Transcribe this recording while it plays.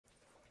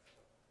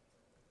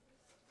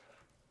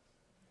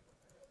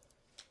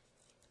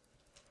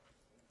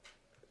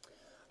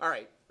All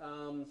right.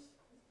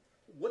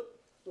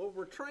 What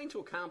we're trying to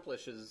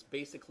accomplish is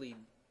basically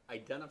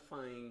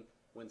identifying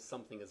when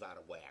something is out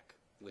of whack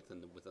within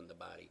the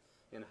body,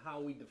 and how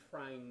we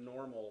define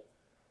normal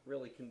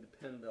really can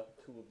depending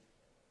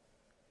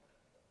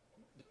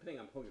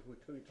on who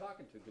you're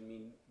talking to, can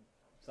mean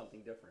something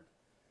different.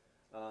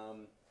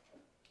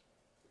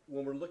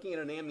 When we're looking at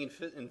anatomy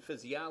and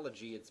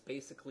physiology, it's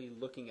basically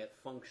looking at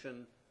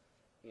function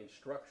and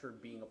structure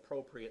being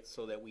appropriate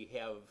so that we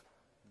have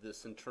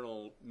this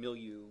internal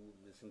milieu,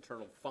 this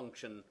internal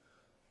function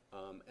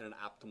at an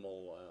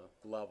optimal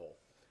level.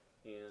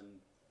 And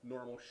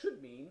normal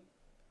should mean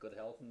good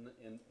health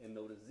and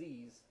no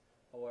disease.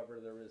 However,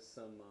 there is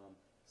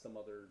some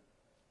other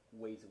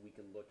ways that we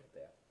can look at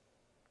that.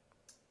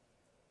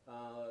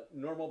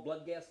 Normal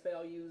blood gas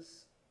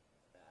values,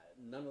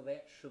 none of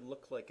that should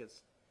look like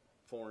it's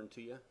foreign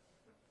to you.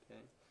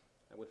 Okay,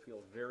 I would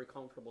feel very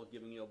comfortable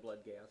giving you a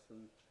blood gas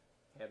and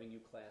having you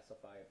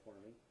classify it for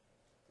me.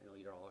 I know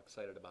you're all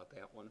excited about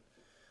that one.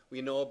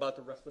 We know about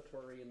the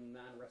respiratory and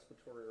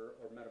non-respiratory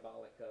or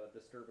metabolic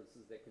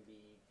disturbances that can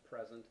be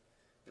present.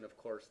 And of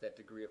course, that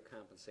degree of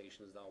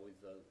compensation is always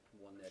the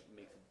one that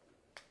makes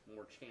it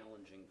more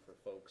challenging for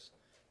folks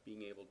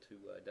being able to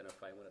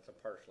identify when it's a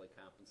partially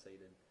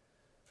compensated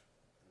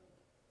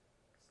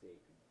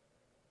state.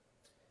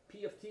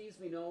 PFTs,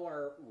 we know,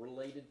 are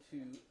related to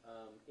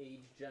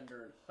age,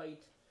 gender, and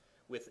height,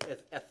 with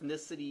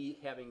ethnicity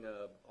having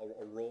a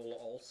role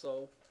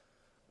also.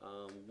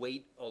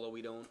 Weight, although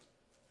we don't,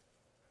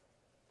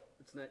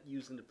 it's not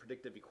used in the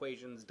predictive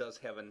equations, does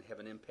have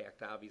an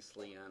impact,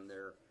 obviously, on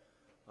their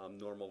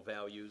normal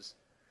values.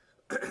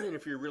 And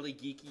if you're really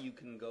geeky, you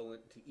can go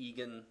into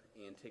Egan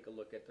and take a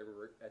look at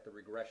the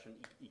regression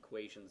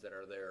equations that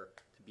are there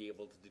to be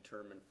able to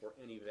determine for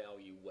any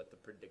value what the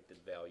predicted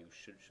value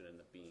should end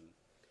up being.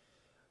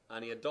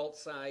 On the adult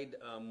side,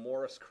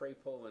 Morris,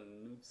 Crapo, and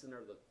Knudsen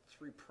are the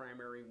three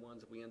primary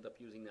ones that we end up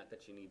using. Not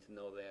that you need to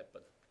know that,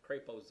 but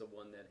Crapo is the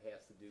one that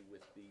has to do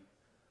with the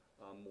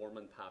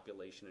Mormon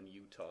population in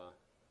Utah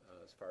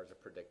as far as the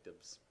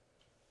predictives.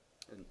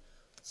 And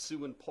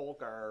Sue and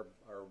Polk are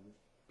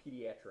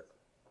pediatric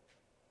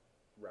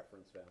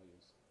reference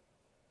values.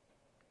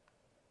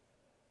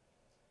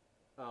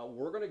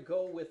 We're going to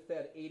go with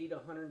that 80 to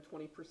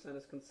 120%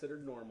 is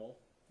considered normal,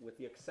 with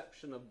the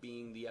exception of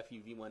being the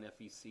FEV1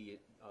 FEC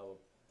of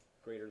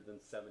greater than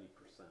 70%.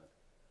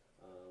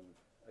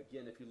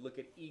 Again, if you look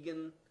at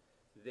Egan,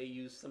 they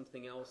use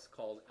something else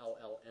called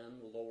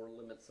LLN, lower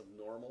limits of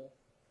normal,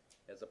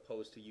 as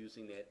opposed to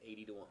using that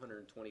 80 to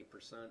 120%.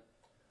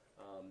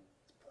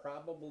 It's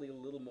probably a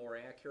little more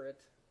accurate,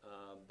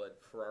 but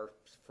for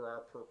our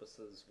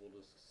purposes, we'll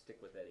just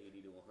stick with that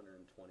 80 to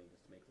 120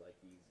 just to make life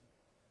easy.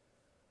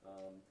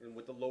 And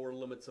with the lower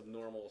limits of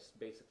normal, it's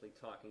basically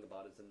talking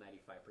about is a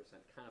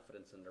 95%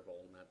 confidence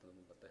interval. Not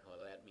what the hell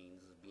that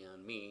means is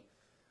beyond me.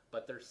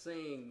 But they're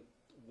saying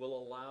will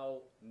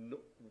allow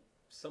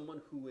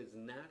someone who does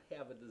not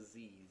have a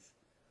disease,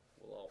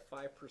 will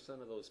allow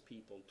 5% of those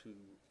people to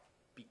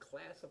be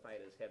classified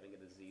as having a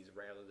disease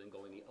rather than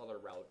going the other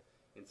route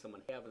and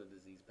someone having a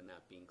disease but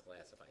not being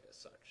classified as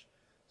such.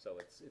 So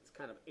it's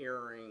kind of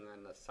erring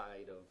on the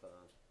side of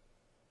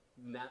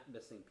not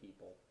missing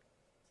people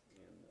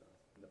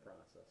in the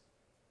process.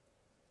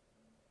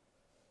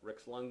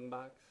 Rick's lung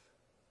box.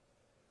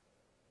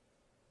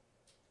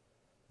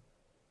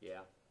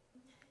 Yeah.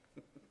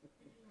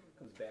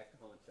 Comes back to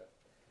haunt you.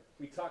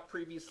 We talked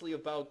previously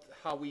about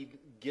how we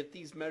get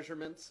these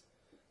measurements,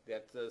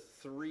 that the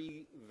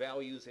three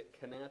values that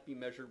cannot be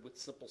measured with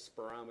simple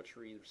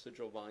spirometry,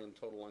 residual volume,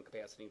 total lung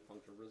capacity, and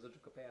functional residual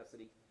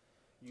capacity.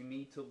 You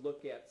need to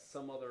look at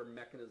some other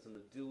mechanism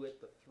to do it.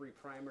 The three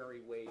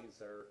primary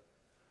ways are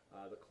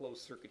the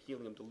closed circuit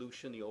helium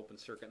dilution, the open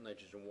circuit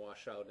nitrogen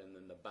washout, and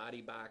then the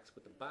body box.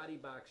 With the body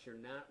box, you're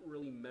not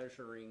really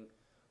measuring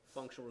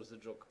functional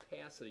residual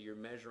capacity. You're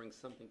measuring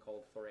something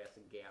called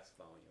thoracic gas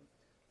volume.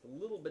 It's a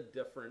little bit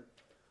different.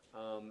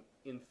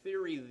 In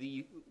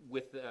theory,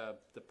 with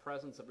the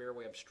presence of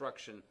airway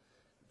obstruction,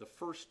 the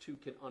first two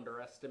can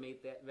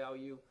underestimate that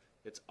value.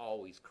 It's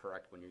always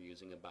correct when you're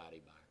using a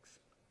body box.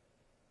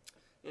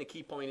 And a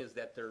key point is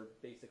that they're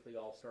basically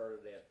all started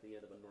at the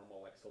end of a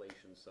normal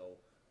exhalation, so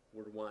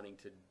we're wanting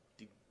to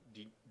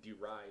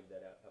derive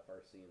that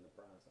FRC in the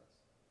process.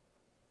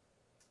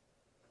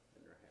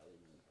 And they're highly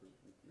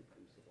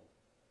reproducible.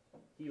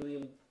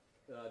 Helium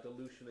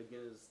dilution,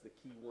 again, is the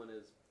key one.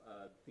 Is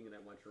thing that I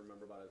want you to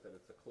remember about is that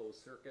it's a closed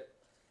circuit.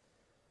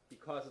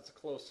 Because it's a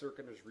closed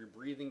circuit, there's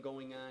rebreathing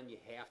going on. You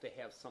have to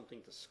have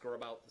something to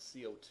scrub out the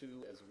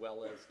CO2 as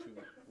well as to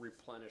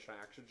replenish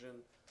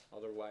oxygen.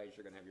 Otherwise,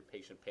 you're going to have your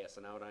patient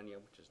passing out on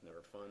you, which is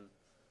never fun.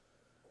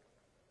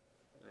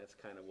 And that's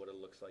kind of what it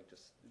looks like.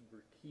 Just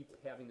keep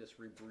having this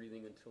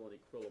rebreathing until an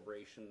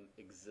equilibration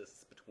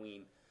exists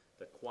between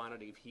the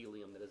quantity of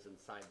helium that is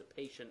inside the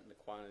patient and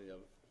the quantity of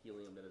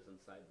helium that is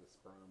inside the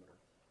spirometer.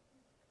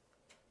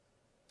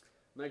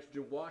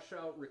 Nitrogen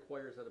washout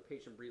requires that a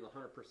patient breathe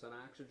 100%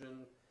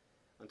 oxygen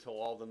until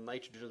all the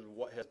nitrogen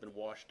has been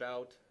washed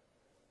out.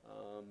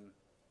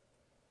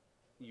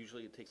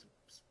 Usually it takes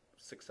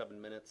 6-7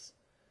 minutes,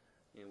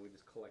 and we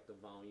just collect the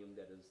volume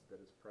that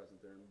is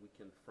present there, and we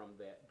can from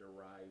that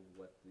derive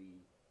what the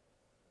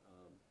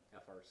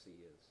FRC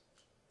is.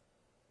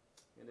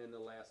 And then the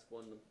last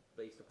one,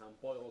 based upon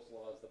Boyle's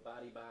law, is the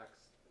body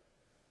box.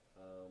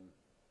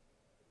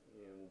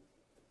 And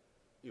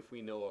if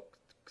we know a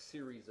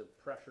series of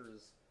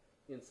pressures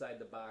inside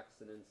the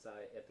box and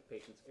inside at the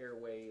patient's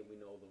airway, and we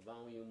know the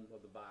volume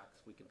of the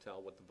box, we can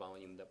tell what the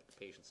volume that the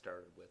patient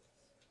started with.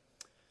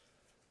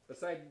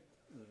 Beside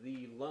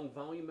the lung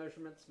volume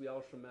measurements, we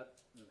also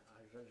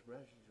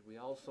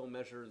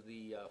measure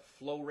the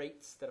flow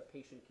rates that a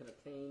patient can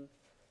attain.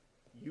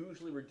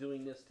 Usually we're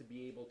doing this to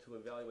be able to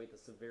evaluate the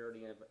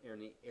severity of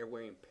any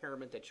airway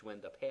impairment that you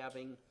end up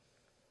having.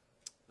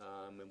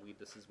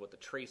 This is what the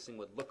tracing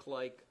would look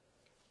like.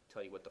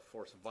 Tell you what the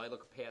forced vital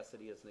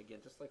capacity is. And again,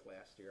 just like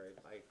last year,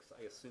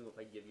 I assume if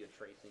I give you a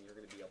tracing, you're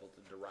going to be able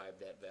to derive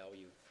that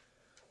value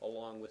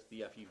along with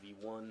the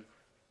FEV1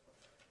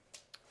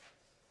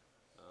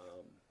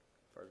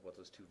 as far as what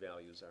those two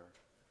values are.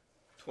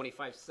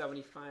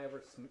 2575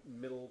 are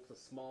middle to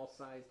small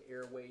sized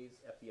airways.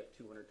 FEF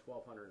 200,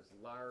 1200 is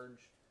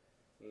large.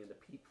 And the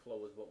peak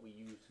flow is what we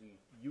usually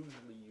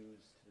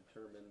use to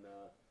determine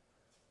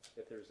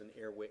if there's an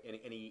airway,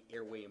 any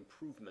airway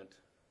improvement.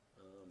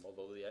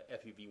 Although the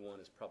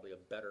FEV1 is probably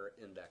a better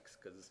index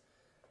because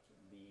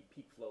the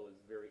peak flow is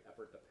very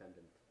effort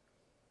dependent.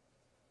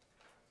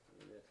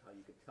 And that's how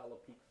you could tell a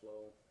peak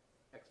flow,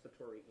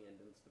 expiratory and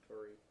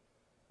inspiratory,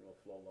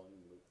 flow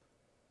volume loop.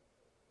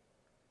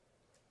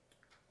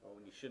 Oh,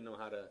 and you should know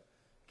how to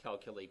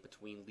calculate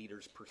between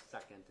liters per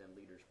second and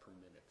liters per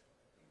minute.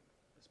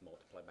 It's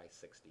multiplied by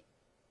 60.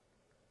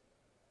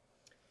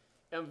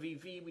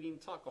 MVV we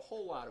didn't talk a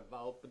whole lot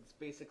about, but it's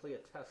basically a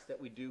test that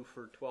we do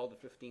for 12 to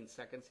 15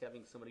 seconds,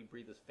 having somebody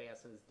breathe as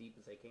fast and as deep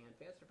as they can.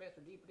 Faster,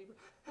 faster, deeper, deeper.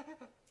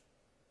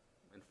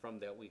 And from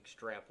that we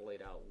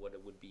extrapolate out what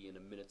it would be in a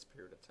minute's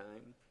period of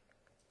time.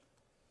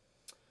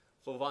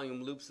 Flow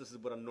volume loops, this is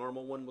what a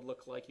normal one would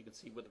look like. You can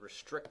see with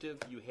restrictive,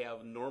 you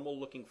have normal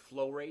looking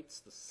flow rates.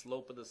 The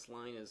slope of this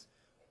line is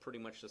pretty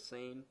much the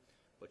same,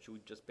 but you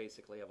would just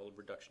basically have a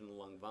reduction in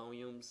lung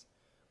volumes.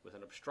 With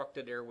an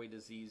obstructed airway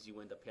disease, you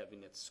end up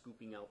having that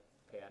scooping out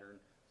pattern.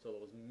 So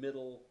those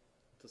middle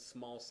to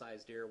small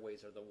sized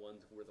airways are the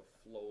ones where the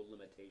flow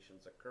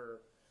limitations occur.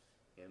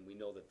 And we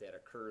know that that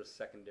occurs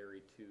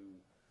secondary to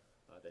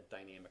that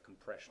dynamic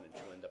compression that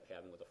you end up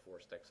having with a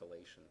forced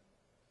exhalation.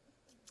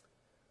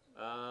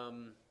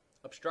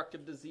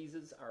 Obstructive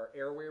diseases are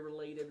airway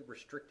related.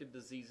 Restrictive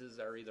diseases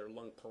are either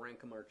lung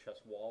parenchyma or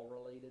chest wall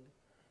related.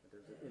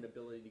 There's an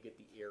inability to get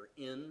the air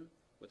in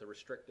with a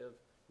restrictive,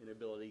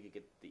 inability to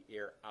get the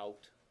air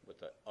out with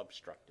the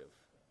obstructive.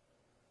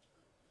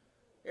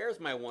 There's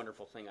my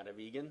wonderful thing out of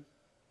vegan.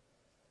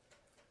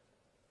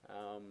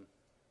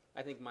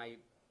 I think my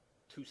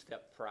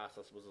two-step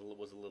process was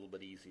a little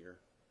bit easier.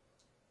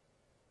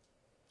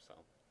 So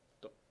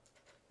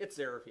it's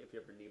there if you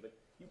ever need it.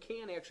 You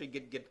can actually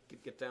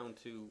get down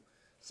to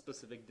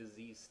specific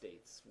disease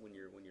states when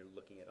you're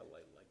looking at a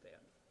light like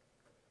that.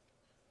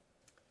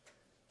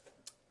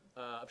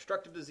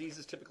 Obstructive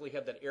diseases typically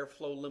have that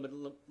airflow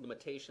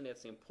limitation.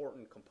 That's the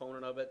important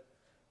component of it.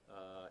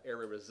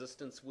 Airway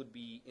resistance would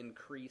be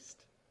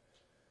increased.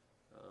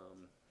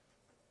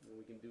 And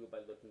we can do it by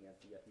looking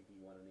at the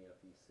FEV1 and the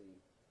FEC.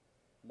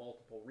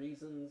 Multiple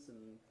reasons,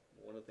 and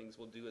one of the things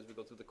we'll do as we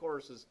go through the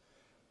course is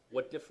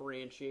what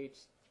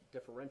differentiates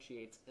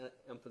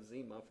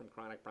emphysema from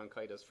chronic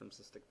bronchitis, from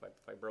cystic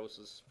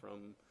fibrosis,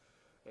 from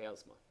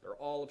asthma. They're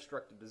all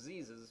obstructive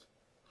diseases.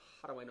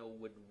 How do I know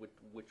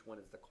which one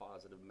is the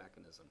causative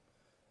mechanism?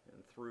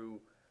 And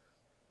through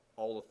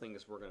all the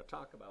things we're going to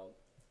talk about,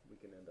 we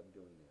can end up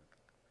doing that.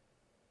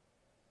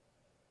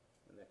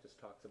 And that just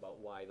talks about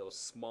why those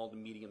small to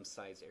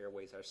medium-sized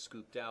airways are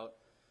scooped out.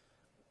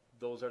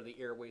 Those are the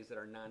airways that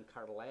are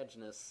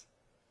non-cartilaginous.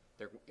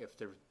 If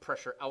the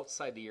pressure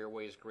outside the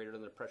airway is greater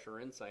than the pressure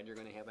inside, you're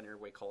going to have an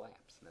airway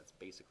collapse. And that's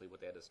basically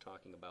what that is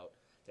talking about,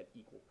 that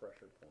equal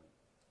pressure point,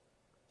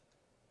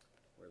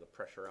 where the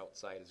pressure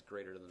outside is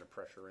greater than the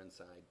pressure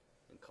inside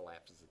and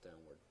collapses it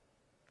downward.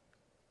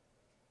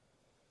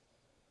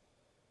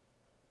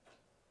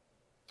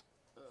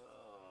 Don't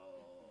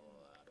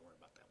worry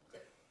about that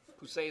one.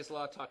 Poussin's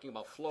law, talking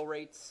about flow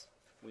rates.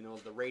 We know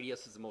the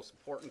radius is the most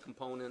important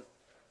component.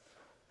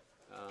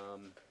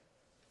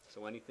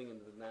 So anything in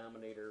the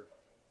denominator,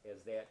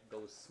 as that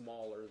goes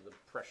smaller, the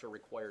pressure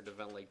required to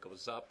ventilate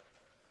goes up.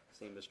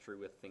 Same is true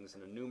with things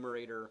in the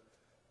numerator.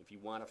 If you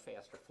want a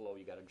faster flow,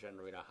 you got to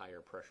generate a higher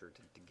pressure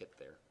to get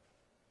there.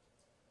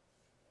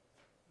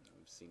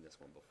 We've seen this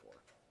one before.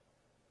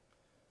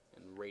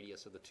 And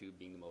radius of the tube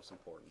being the most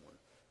important one.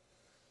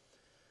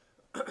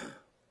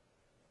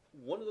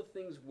 One of the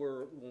things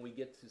when we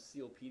get to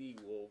COPD,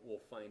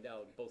 we'll find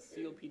out, both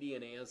COPD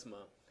and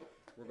asthma,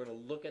 we're going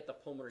to look at the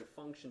pulmonary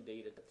function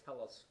data to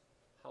tell us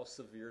how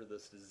severe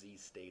this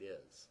disease state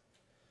is.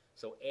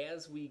 So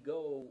as we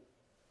go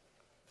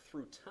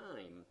through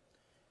time,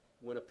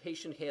 when a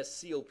patient has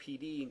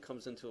COPD and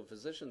comes into a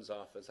physician's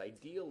office,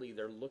 ideally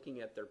they're looking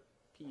at their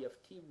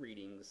PFT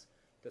readings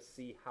to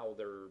see how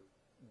their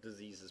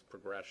disease is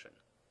progressing.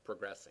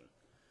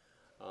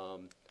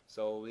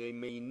 So they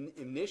may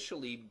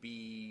initially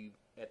be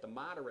at the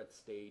moderate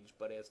stage,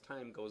 but as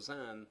time goes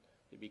on,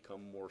 they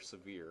become more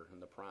severe in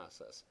the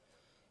process.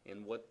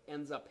 And what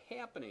ends up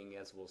happening,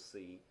 as we'll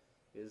see,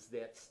 is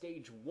that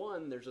stage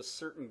 1, there's a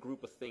certain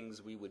group of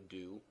things we would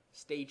do.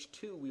 Stage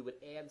 2, we would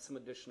add some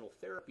additional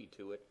therapy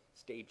to it.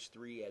 Stage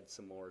 3, add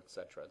some more,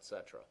 etc.,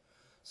 etc.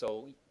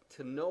 So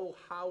to know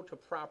how to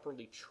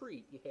properly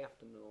treat, you have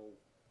to know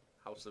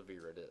how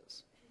severe it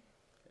is.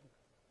 Okay.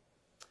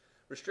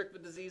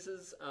 Restrictive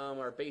diseases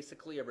are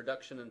basically a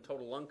reduction in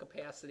total lung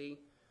capacity.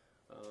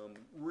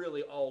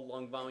 Really, all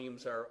lung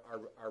volumes are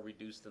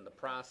reduced in the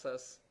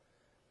process.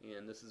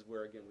 And this is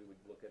where, again, we would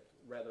look at,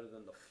 rather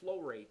than the flow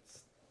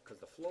rates, because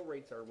the flow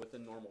rates are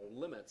within normal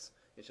limits,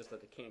 it's just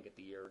that they can't get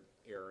the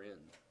air in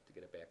to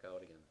get it back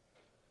out again.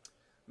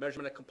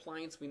 Measurement of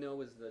compliance, we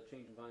know, is the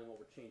change in volume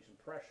over change in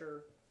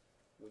pressure.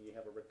 When you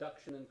have a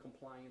reduction in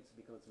compliance, it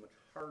becomes much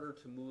harder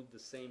to move the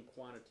same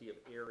quantity of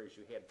air as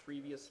you had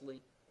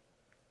previously.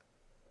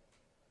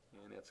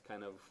 And that's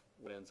kind of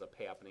what ends up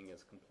happening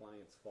as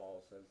compliance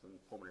falls, as in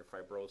pulmonary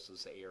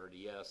fibrosis,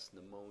 ARDS,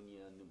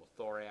 pneumonia,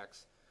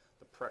 pneumothorax.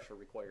 The pressure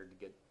required to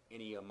get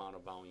any amount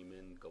of volume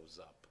in goes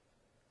up.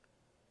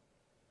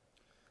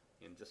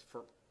 And just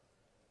for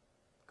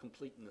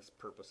completeness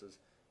purposes,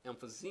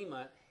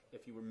 emphysema,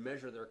 if you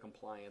measure their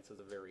compliance as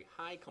a very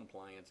high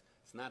compliance,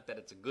 it's not that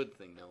it's a good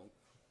thing, no,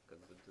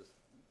 because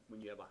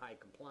when you have a high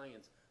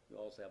compliance, you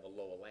also have a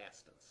low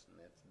elastance, and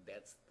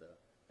that's the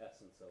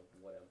essence of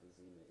what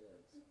emphysema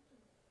is.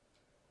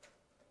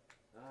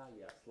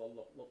 Yes,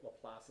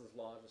 Laplace's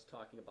law is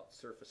talking about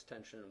surface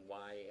tension and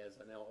why, as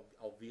an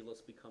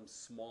alveolus becomes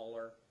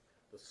smaller,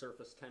 the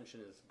surface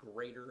tension is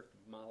greater.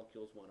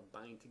 Molecules want to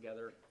bind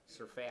together.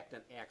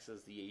 Surfactant acts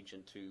as the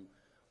agent to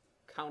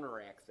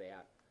counteract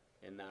that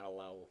and not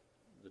allow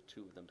the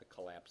two of them to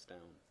collapse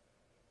down.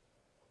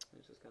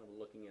 It's just kind of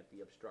looking at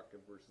the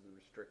obstructive versus the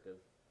restrictive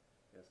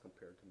as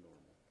compared to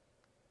normal.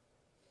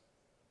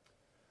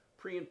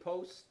 Pre and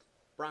post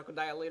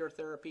bronchodilator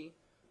therapy.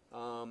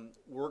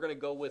 We're going to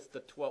go with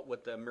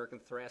what the American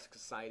Thoracic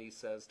Society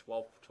says,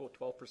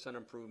 12%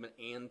 improvement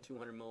and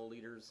 200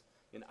 milliliters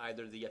in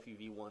either the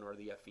FEV1 or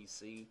the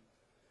FVC.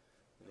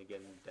 And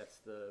again, that's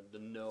the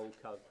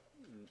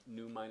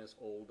new minus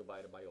old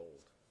divided by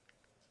old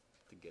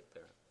to get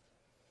there.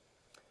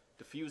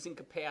 Diffusing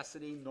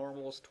capacity,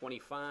 normal is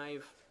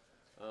 25,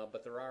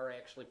 but there are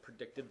actually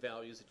predicted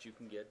values that you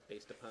can get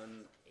based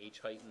upon age,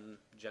 height, and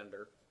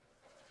gender.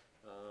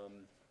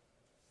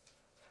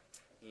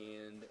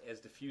 And as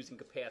diffusing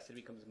capacity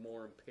becomes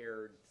more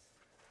impaired,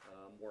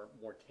 more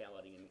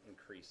mortality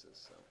increases.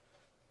 So,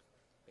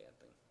 bad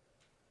thing.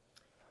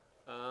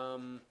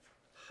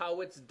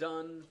 How it's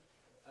done,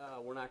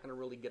 we're not going to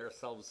really get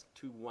ourselves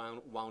too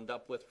wound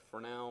up with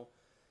for now.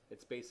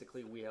 It's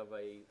basically we have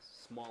a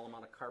small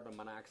amount of carbon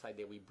monoxide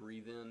that we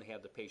breathe in,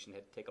 have the patient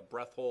take a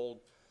breath hold.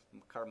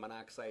 Carbon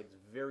monoxide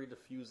is very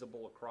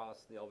diffusible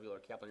across the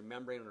alveolar capillary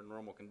membrane under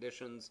normal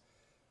conditions.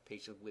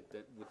 Patient with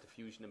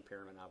diffusion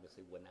impairment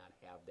obviously would not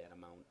have that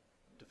amount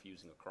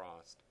diffusing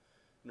across.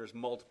 And there's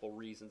multiple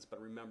reasons, but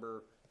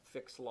remember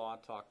Fick's law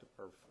talked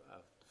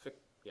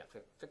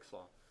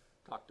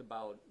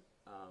about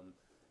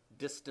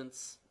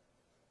distance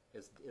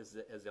as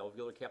the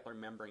alveolar capillary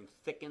membrane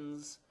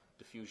thickens,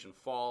 diffusion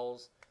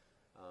falls,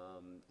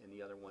 and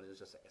the other one is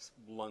just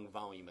lung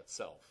volume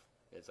itself.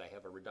 As I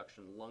have a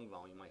reduction in lung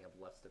volume, I have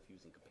less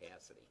diffusing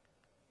capacity.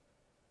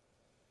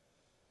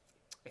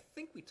 I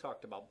think we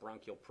talked about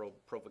bronchial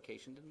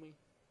provocation, didn't we?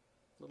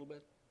 A little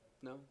bit?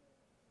 No?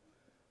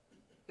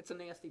 It's a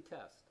nasty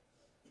test.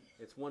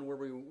 It's one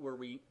where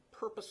we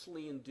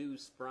purposely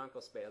induce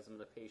bronchospasm in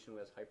a patient who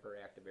has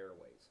hyperactive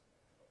airways.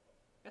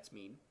 That's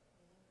mean.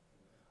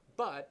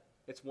 But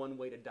it's one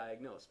way to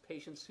diagnose.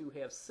 Patients who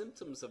have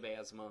symptoms of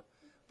asthma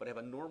but have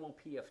a normal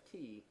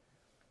PFT,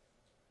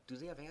 do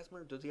they have asthma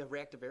or do they have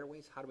reactive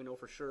airways? How do we know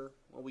for sure?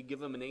 Well, we give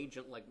them an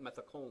agent like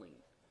methacholine,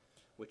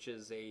 which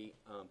is a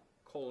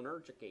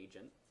cholinergic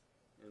agent,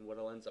 and what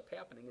ends up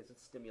happening is it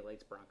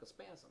stimulates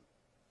bronchospasm.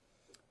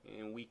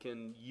 And we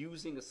can,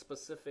 using a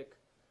specific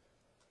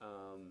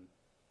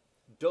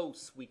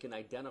dose, we can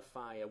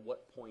identify at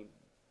what point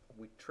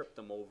we trip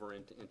them over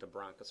into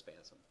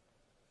bronchospasm.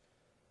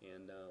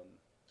 And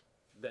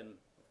then,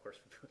 of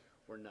course,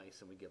 we're nice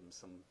and we give them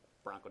some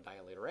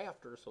bronchodilator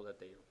after so that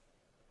they're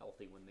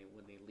healthy when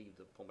they leave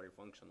the pulmonary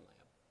function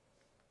lab.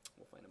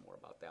 We'll find out more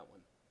about that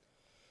one.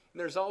 And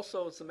there's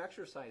also some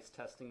exercise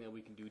testing that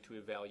we can do to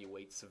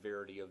evaluate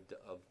severity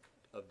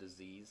of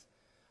disease,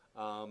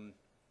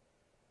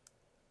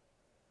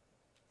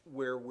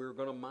 where we're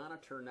going to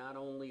monitor not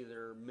only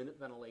their minute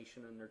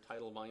ventilation and their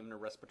tidal volume and their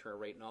respiratory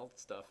rate and all that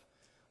stuff,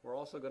 we're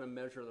also going to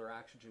measure their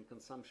oxygen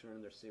consumption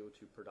and their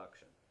CO2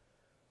 production.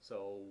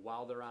 So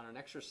while they're on an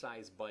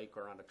exercise bike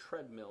or on a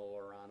treadmill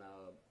or on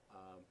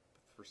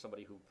for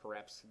somebody who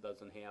perhaps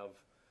doesn't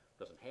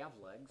have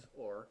legs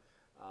or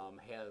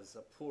has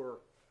a poor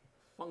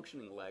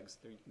functioning legs,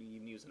 you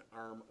can use an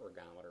arm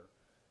ergometer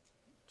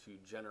to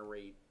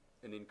generate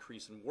an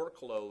increase in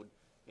workload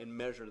and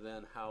measure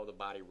then how the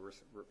body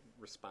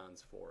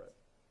responds for it.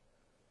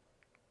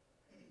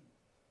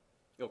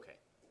 Okay,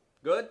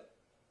 good?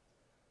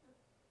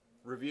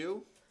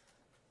 Review?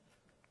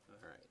 All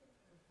right.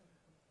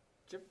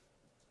 Did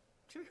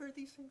you ever hear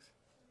these things?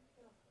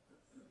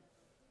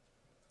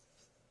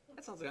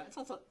 That sounds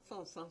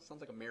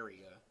like a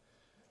Mary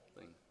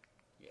thing.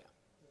 Yeah.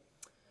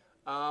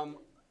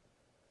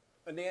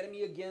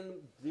 Anatomy,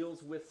 again,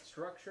 deals with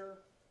structure.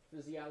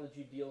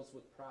 Physiology deals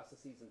with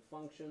processes and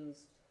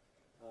functions.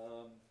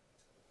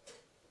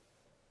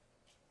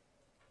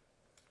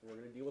 We're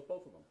going to deal with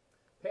both of them.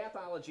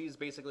 Pathology is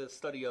basically the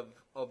study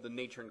of the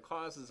nature and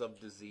causes of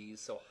disease.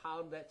 So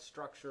how that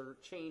structure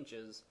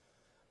changes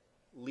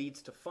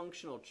leads to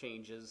functional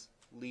changes,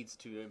 leads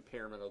to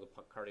impairment of the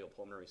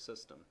cardiopulmonary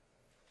system.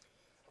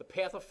 The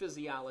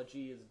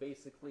pathophysiology is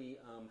basically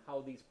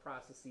how these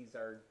processes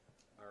are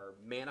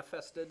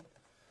manifested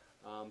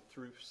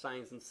through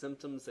signs and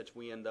symptoms that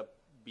we end up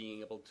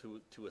being able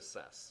to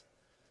assess.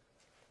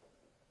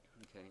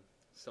 Okay,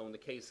 so in the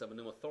case of a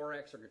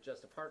pneumothorax or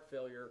congestive heart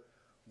failure,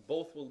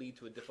 both will lead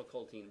to a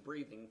difficulty in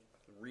breathing.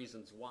 The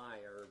reasons why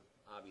are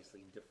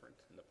obviously different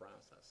in the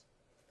process.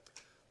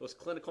 Those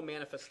clinical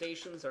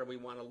manifestations are we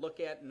want to look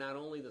at not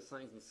only the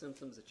signs and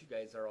symptoms that you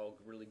guys are all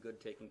really good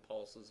taking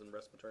pulses and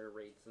respiratory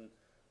rates and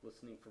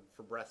listening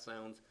for breath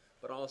sounds,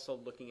 but also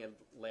looking at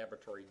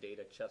laboratory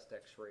data, chest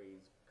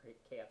x-rays,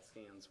 CAT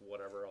scans,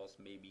 whatever else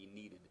may be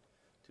needed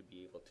to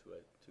be able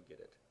to get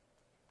it.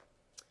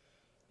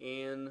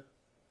 And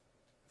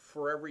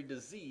for every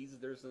disease,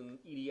 there's an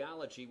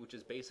etiology, which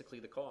is basically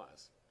the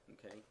cause.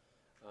 Okay,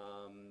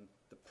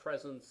 the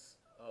presence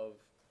of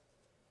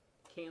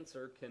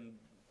cancer can,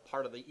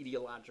 part of the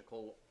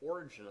etiological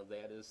origin of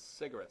that is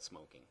cigarette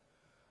smoking.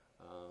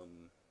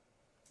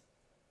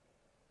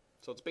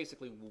 So it's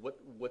basically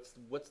what's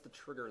the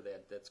trigger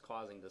that's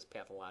causing this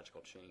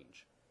pathological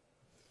change.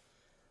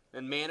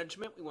 And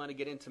management, we want to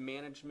get into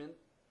management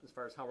as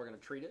far as how we're going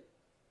to treat it.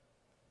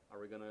 Are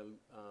we going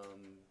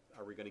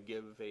to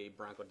give a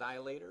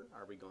bronchodilator?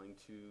 Are we going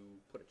to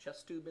put a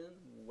chest tube in?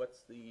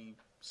 What's the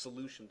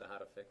solution to how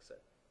to fix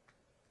it?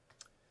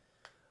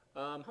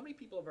 How many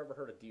people have ever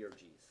heard of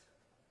DRGs?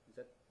 Is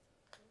that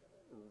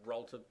a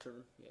relative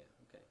term? Yeah,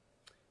 okay.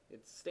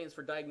 It stands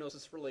for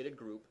Diagnosis Related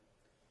Group,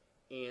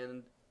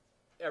 and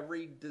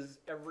every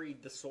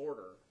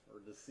disorder or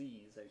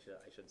disease, I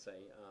should say,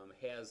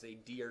 has a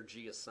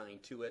DRG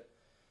assigned to it,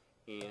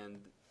 and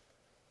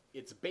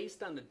it's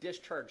based on the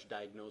discharge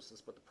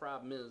diagnosis, but the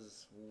problem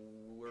is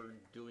we're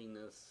doing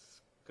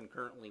this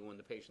concurrently when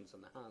the patient's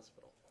in the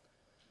hospital.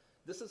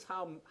 This is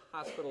how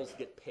hospitals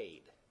get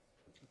paid,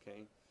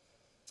 okay?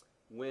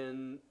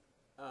 When,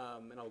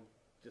 and I'll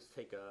just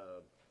take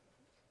a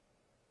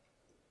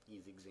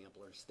easy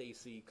example.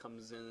 Stacy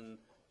comes in,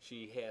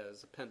 she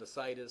has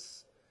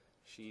appendicitis,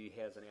 she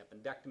has an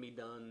appendectomy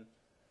done.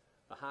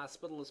 The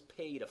hospital is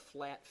paid a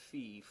flat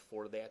fee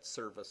for that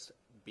service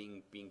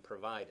being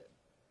provided.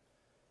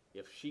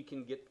 If she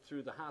can get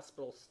through the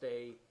hospital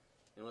stay,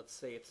 and let's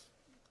say it's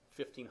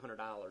 $1,500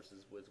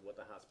 is what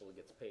the hospital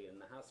gets paid, and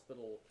the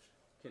hospital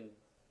can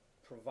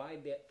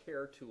provide that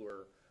care to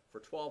her for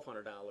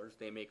 $1,200,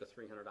 they make a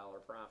 $300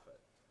 profit.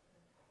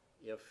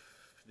 If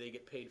they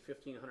get paid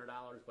 $1,500,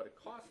 but it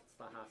costs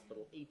the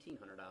hospital $1,800,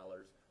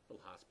 the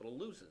hospital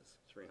loses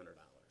 $300.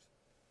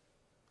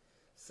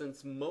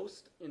 Since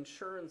most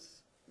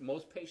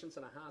patients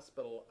in a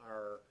hospital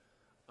are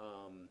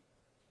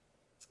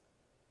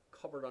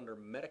covered under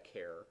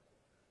Medicare,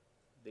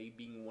 they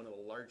being one of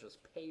the largest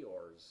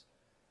payors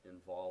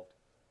involved,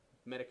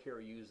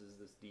 Medicare uses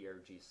this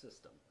DRG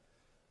system.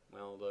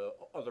 Well, the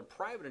other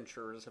private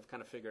insurers have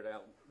kind of figured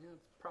out,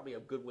 it's probably a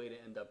good way to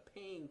end up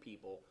paying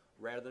people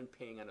rather than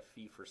paying on a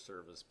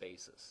fee-for-service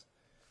basis.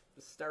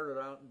 This started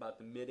out in about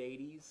the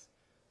mid-'80s.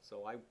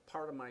 So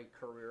part of my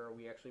career,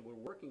 we actually were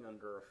working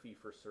under a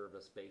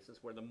fee-for-service basis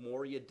where the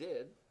more you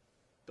did,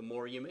 the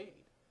more you made.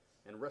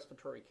 And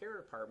respiratory care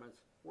departments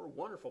were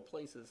wonderful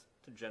places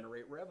to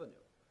generate revenue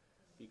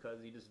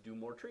because you just do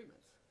more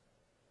treatments.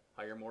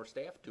 Hire more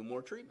staff, do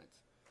more treatments.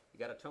 You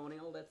got a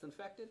toenail that's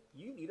infected,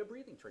 you need a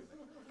breathing treatment.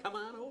 Come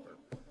on over.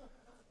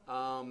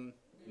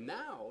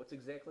 Now it's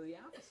exactly the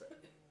opposite.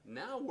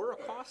 Now we're a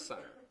cost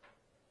center.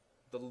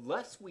 The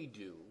less we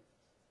do,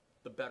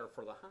 the better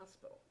for the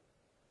hospital.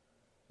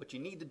 But you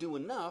need to do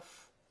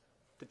enough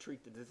to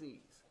treat the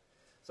disease.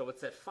 So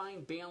it's that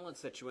fine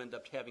balance that you end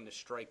up having to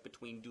strike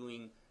between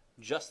doing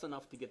just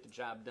enough to get the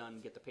job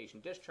done, get the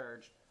patient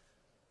discharged,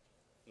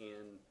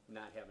 and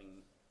not having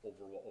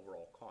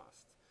overall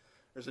costs.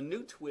 There's a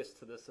new twist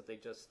to this that they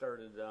just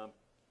started, I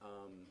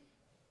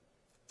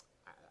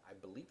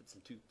believe it's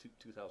in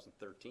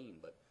 2013,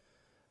 but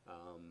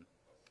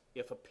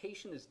if a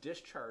patient is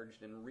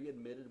discharged and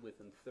readmitted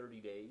within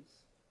 30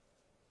 days,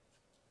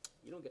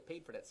 you don't get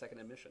paid for that second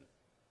admission.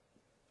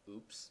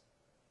 Oops.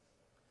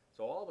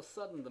 So all of a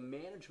sudden, the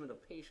management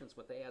of patients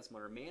with asthma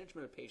or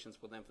management of patients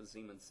with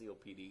emphysema and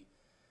COPD,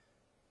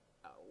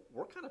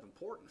 we're kind of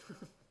important.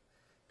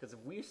 Because if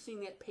we've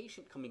seen that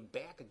patient coming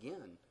back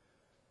again,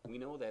 we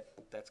know that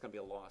that's going to be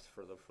a loss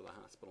for the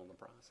hospital in the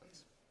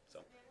process. So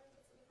Does it matter if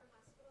it's a different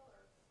hospital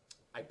or?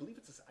 I believe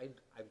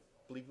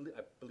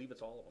I believe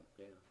it's all of them.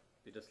 Yeah,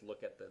 you just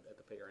look at the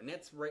payer, and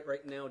that's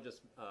right now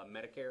just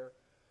Medicare,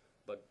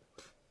 but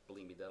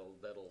believe me, that'll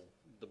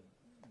the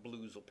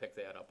Blues will pick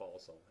that up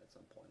also at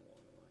some point along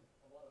the line.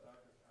 A lot of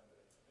doctors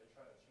they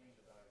try to change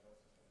the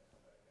diagnosis when they come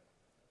back in,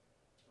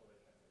 so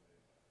they can do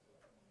the.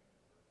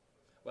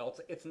 Well,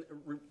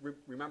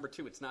 remember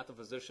too, it's not the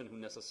physician who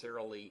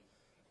necessarily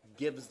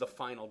gives the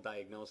final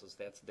diagnosis.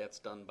 That's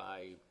done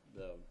by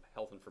the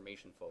health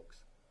information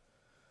folks.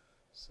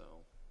 So,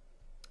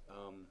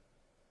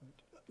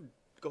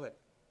 go ahead.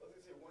 I was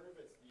going to say, I wonder if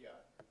it's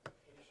the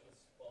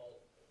patient's fault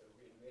that they're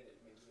readmitted.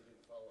 Maybe they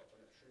didn't follow up on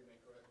the treatment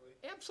correctly.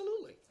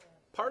 Absolutely.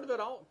 Part of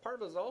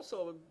it is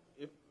also,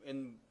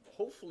 and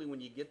hopefully when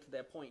you get to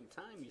that point in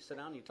time, you sit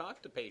down and you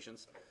talk to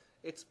patients.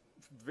 It's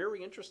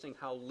very interesting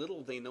how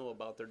little they know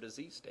about their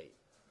disease state.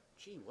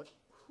 Gee,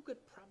 who could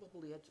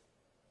probably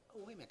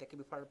oh, wait a minute, that could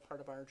be part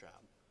of our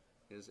job,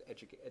 is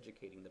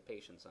educating the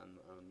patients on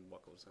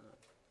what goes on.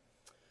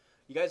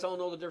 You guys all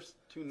know the difference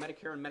between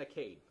Medicare and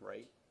Medicaid,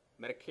 right?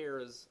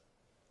 Medicare is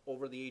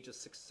over the age of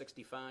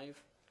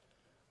 65.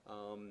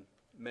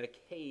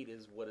 Medicaid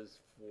is what is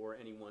for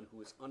anyone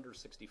who is under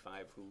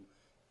 65 who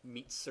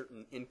meets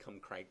certain income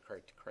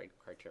criterion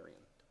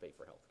to pay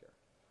for health care.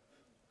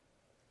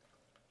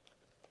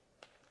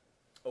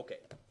 Okay,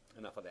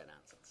 enough of that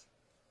nonsense.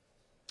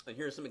 And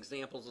here's some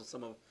examples of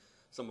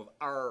some of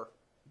our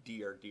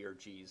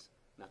DRGs.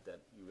 Not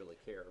that you really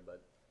care,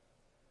 but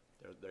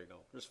there you go.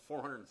 There's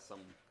 400 and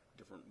some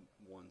different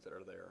ones that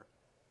are there.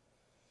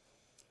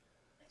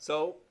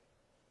 So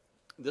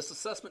this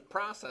assessment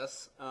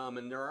process,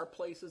 and there are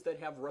places that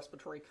have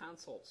respiratory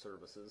consult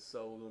services.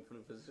 So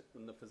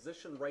when the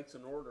physician writes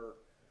an order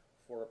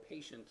for a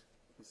patient,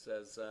 he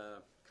says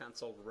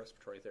consult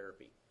respiratory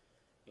therapy.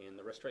 And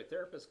the respiratory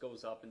therapist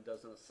goes up and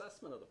does an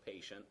assessment of the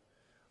patient,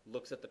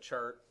 looks at the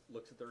chart,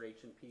 looks at their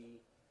H&P,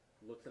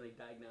 looks at any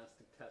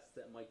diagnostic tests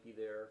that might be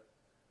there,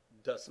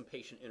 does some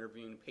patient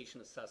interviewing,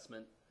 patient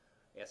assessment,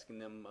 asking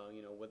them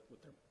what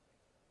their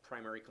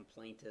primary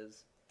complaint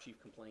is, chief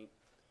complaint,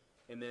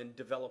 and then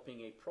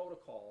developing a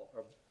protocol,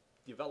 or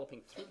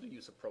developing through the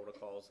use of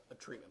protocols, a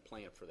treatment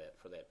plan for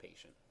that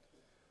patient.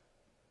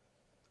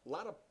 A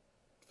lot of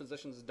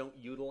physicians don't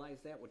utilize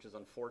that, which is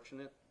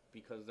unfortunate,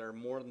 because there are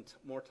more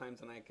times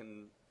than I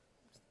can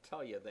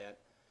tell you that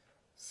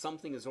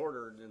something is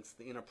ordered and it's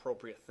the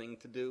inappropriate thing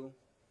to do.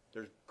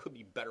 There could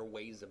be better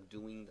ways of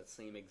doing the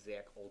same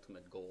exact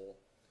ultimate goal.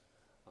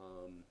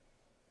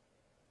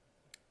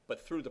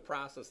 But through the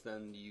process,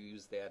 then you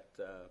use that,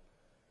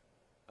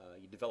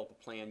 you develop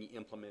a plan, you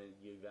implement it,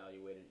 you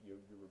evaluate it,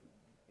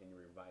 and you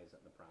revise it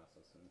in the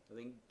process. And I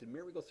think, did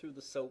Mary go through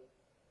the SOAP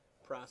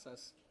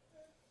process?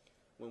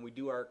 When we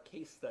do our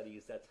case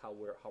studies, that's how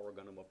we're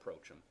going to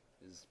approach them,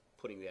 is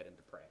putting that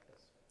into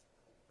practice.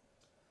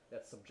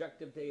 That's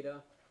subjective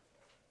data,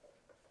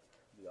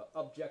 the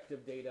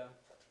objective data.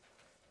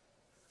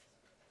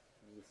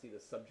 You can see the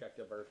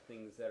subjective are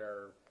things that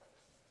are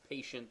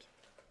patient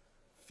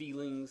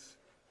feelings.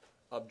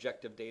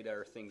 Objective data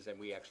are things that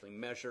we actually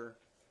measure.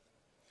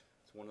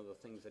 It's one of the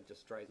things that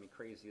just drives me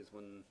crazy is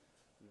when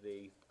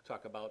they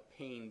talk about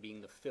pain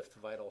being the 5th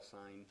vital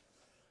sign.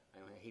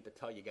 I hate to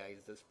tell you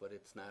guys this, but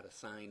it's not a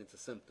sign, it's a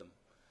symptom.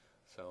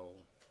 So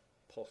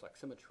pulse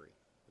oximetry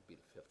would be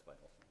the 5th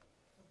vital sign.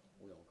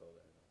 We don't go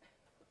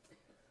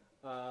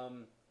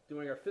there.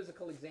 Doing our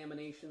physical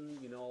examination,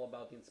 you know all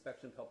about the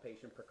inspection,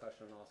 palpation,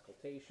 percussion, and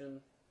auscultation.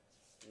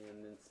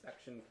 And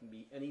inspection can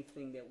be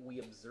anything that we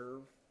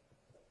observe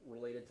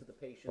related to the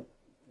patient,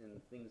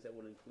 and things that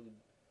would include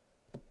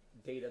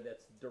data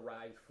that's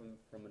derived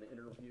from an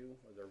interview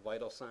or their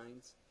vital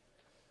signs.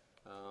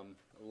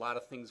 A lot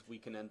of things we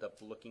can end up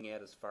looking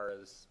at as far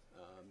as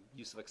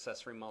use of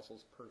accessory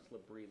muscles, pursed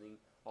lip breathing,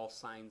 all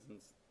signs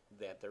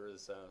that there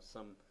is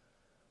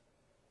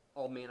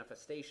all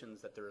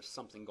manifestations that there is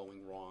something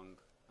going wrong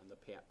on the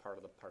part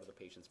of the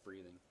patient's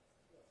breathing.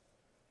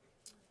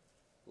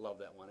 Love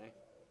that one, eh?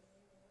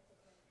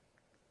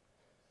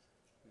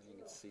 And you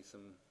can see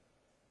some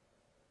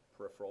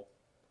peripheral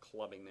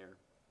clubbing there.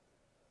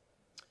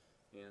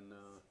 And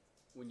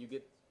when you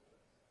get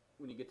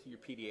to your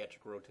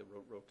pediatric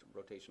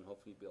rotation,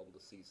 hopefully you'll be able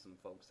to see some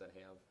folks that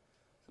have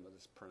some of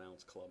this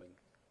pronounced clubbing.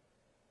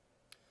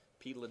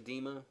 Pedal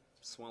edema,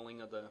 swelling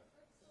of the.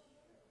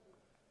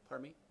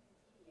 Pardon me?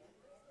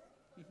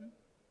 Mm-hmm.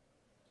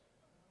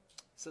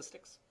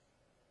 Cystics.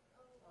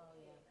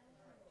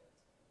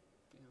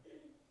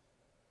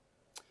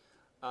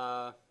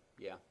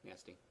 Yeah,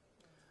 nasty.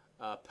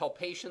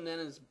 Palpation then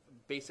is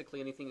basically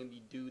anything that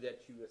you do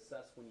that you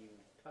assess when you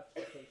touch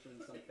the patient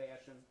in some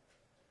fashion,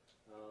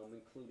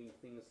 including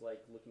things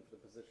like looking for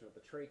the position of the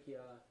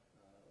trachea,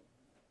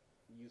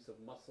 use of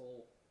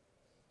muscle,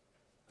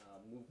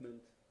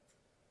 movement,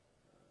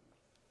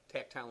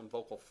 tactile and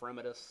vocal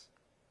fremitus,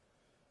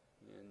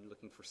 and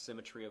looking for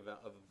symmetry of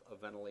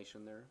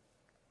ventilation there.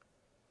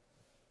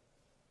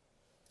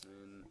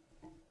 And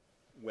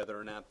whether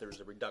or not there's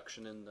a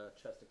reduction in the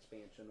chest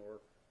expansion or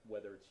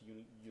whether it's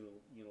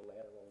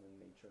unilateral in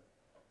nature.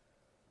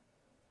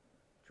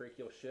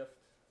 Tracheal shift,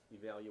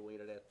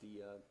 evaluated at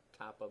the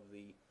top of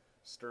the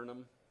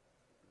sternum.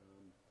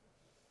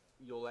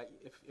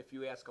 If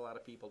you ask a lot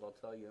of people, they'll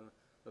tell you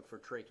look for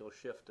tracheal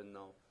shift, and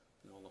they'll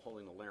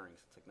holding the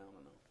larynx. It's like no,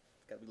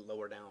 it's got to be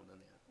lower down than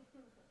that.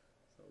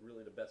 So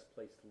really, the best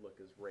place to look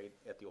is right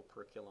at the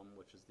operculum,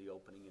 which is the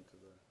opening into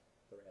the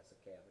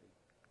thoracic cavity.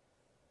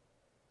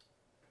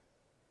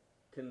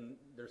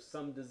 There's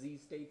some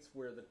disease states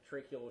where the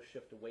trachea will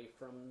shift away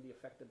from the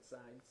affected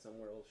side,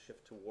 somewhere it'll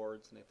shift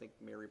towards, and I think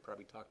Mary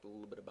probably talked a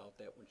little bit about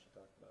that when she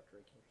talked about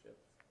tracheal shift.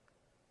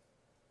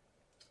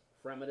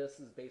 Fremitus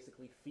is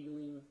basically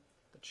feeling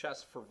the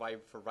chest for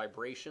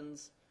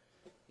vibrations,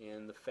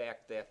 and the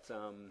fact that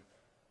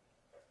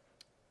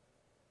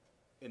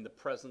in the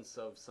presence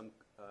of some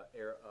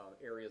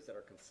areas that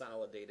are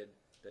consolidated,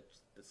 that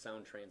the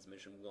sound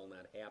transmission will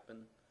not happen.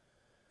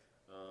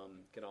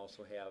 Can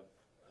also have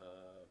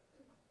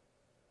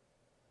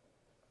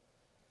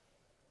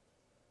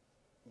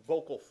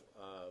vocal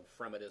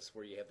fremitus,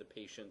 where you have the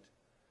patient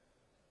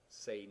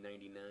say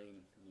 99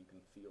 and you can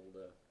feel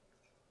the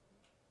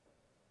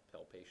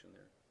palpation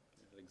there.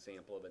 There's an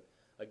example of it.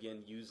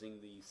 Again,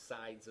 using the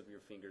sides of your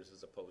fingers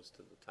as opposed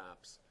to the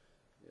tops.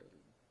 You're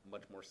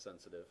much more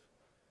sensitive.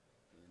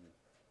 And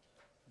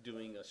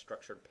doing a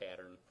structured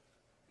pattern,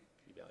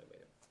 evaluate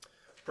it.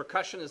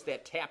 Percussion is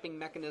that tapping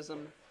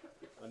mechanism.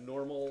 A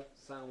normal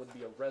sound would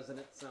be a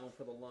resonant sound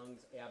for the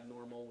lungs.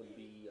 Abnormal would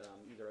be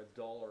either a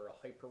dull or a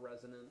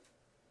hyperresonant,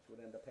 which would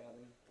end up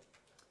having.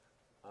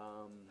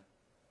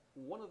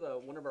 One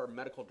of our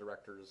medical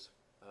directors,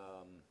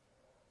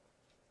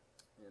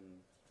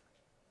 and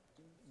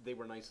they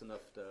were nice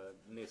enough to,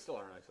 and they still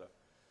are nice enough,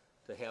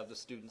 to have the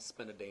students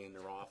spend a day in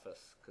their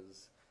office,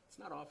 because it's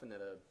not often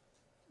that a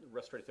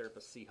respiratory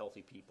therapist see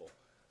healthy people.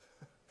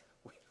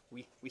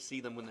 we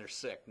see them when they're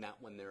sick, not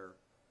when they're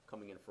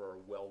coming in for a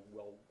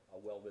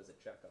well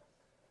visit checkup.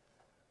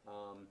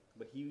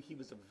 But he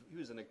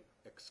was an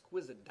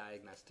exquisite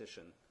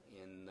diagnostician,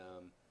 and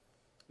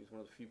he's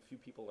one of the few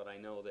people that I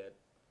know that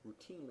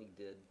routinely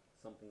did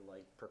something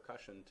like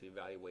percussion to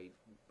evaluate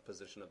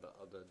position of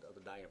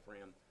the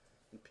diaphragm,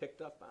 and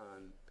picked up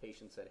on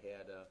patients that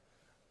had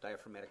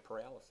diaphragmatic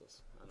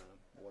paralysis on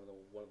one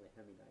of the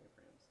hemi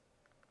diaphragms.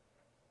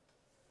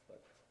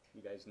 But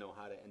you guys know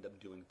how to end up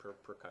doing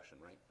percussion,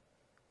 right?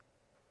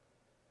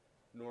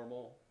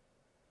 Normal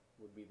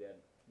would be that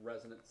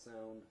resonant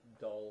sound,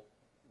 dull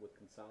with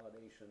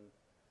consolidation,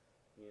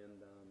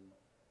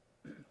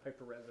 and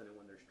hyperresonant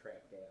when there's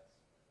trapped gas.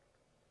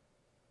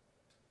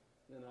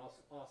 And then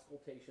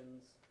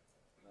auscultations,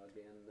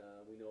 again,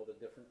 we know the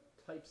different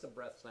types of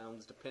breath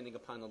sounds depending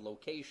upon the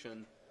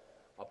location.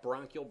 A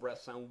bronchial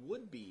breath sound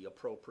would be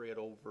appropriate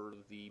over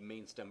the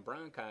main stem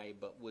bronchi,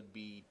 but would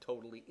be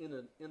totally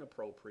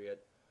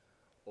inappropriate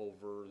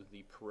over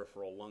the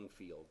peripheral lung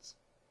fields.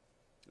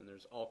 And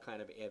there's all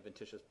kind of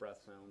adventitious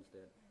breath sounds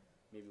that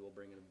maybe we'll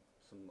bring in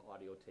some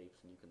audio tapes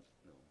and you can,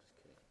 no, I'm just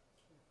kidding.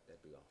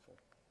 That'd be awful,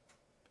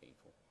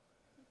 painful.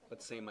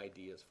 But same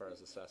idea as far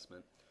as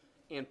assessment.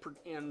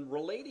 And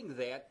relating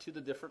that to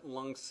the different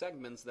lung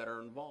segments that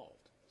are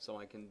involved. So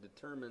I can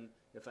determine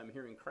if I'm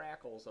hearing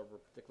crackles over a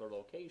particular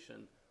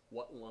location,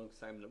 what lung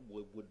segment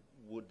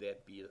would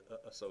that be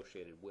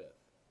associated with.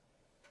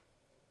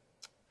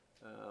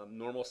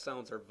 Normal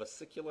sounds are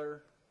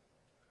vesicular.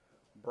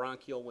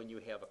 Bronchial, when you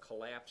have a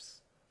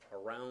collapse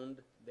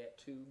around that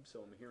tube, so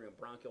I'm hearing a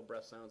bronchial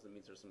breath sounds, that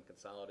means there's some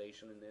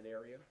consolidation in that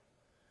area.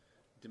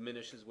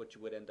 Diminishes what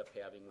you would end up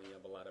having when you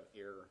have a lot of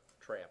air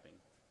trapping.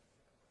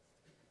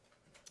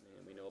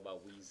 And we know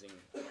about wheezing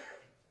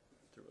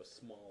through a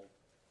small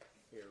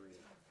area.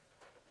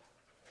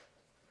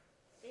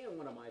 And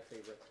one of my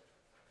favorites,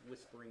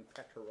 whispering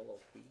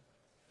petrology,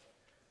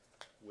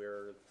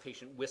 where the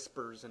patient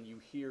whispers and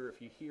if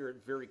you hear it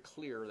very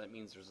clear, that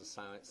means there's a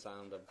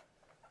sound of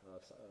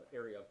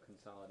area of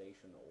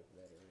consolidation over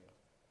that area.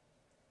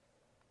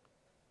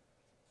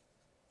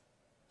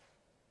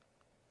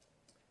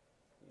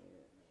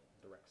 And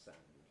direct sound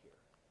you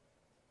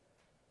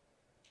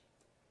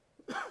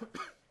hear.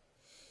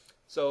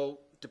 So,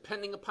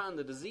 depending upon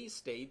the disease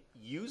state,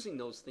 using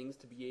those things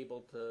to be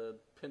able to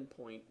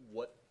pinpoint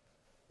what,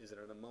 is it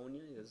a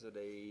pneumonia, is it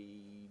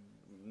a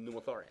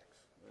pneumothorax?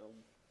 Well,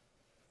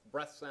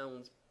 breath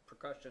sounds,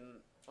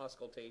 percussion,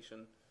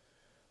 auscultation,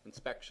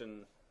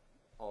 inspection,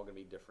 all going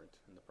to be different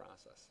in the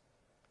process.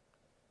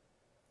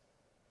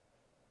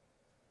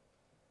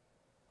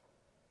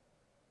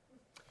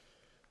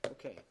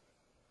 Okay,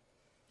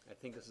 I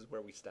think this is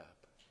where we stop.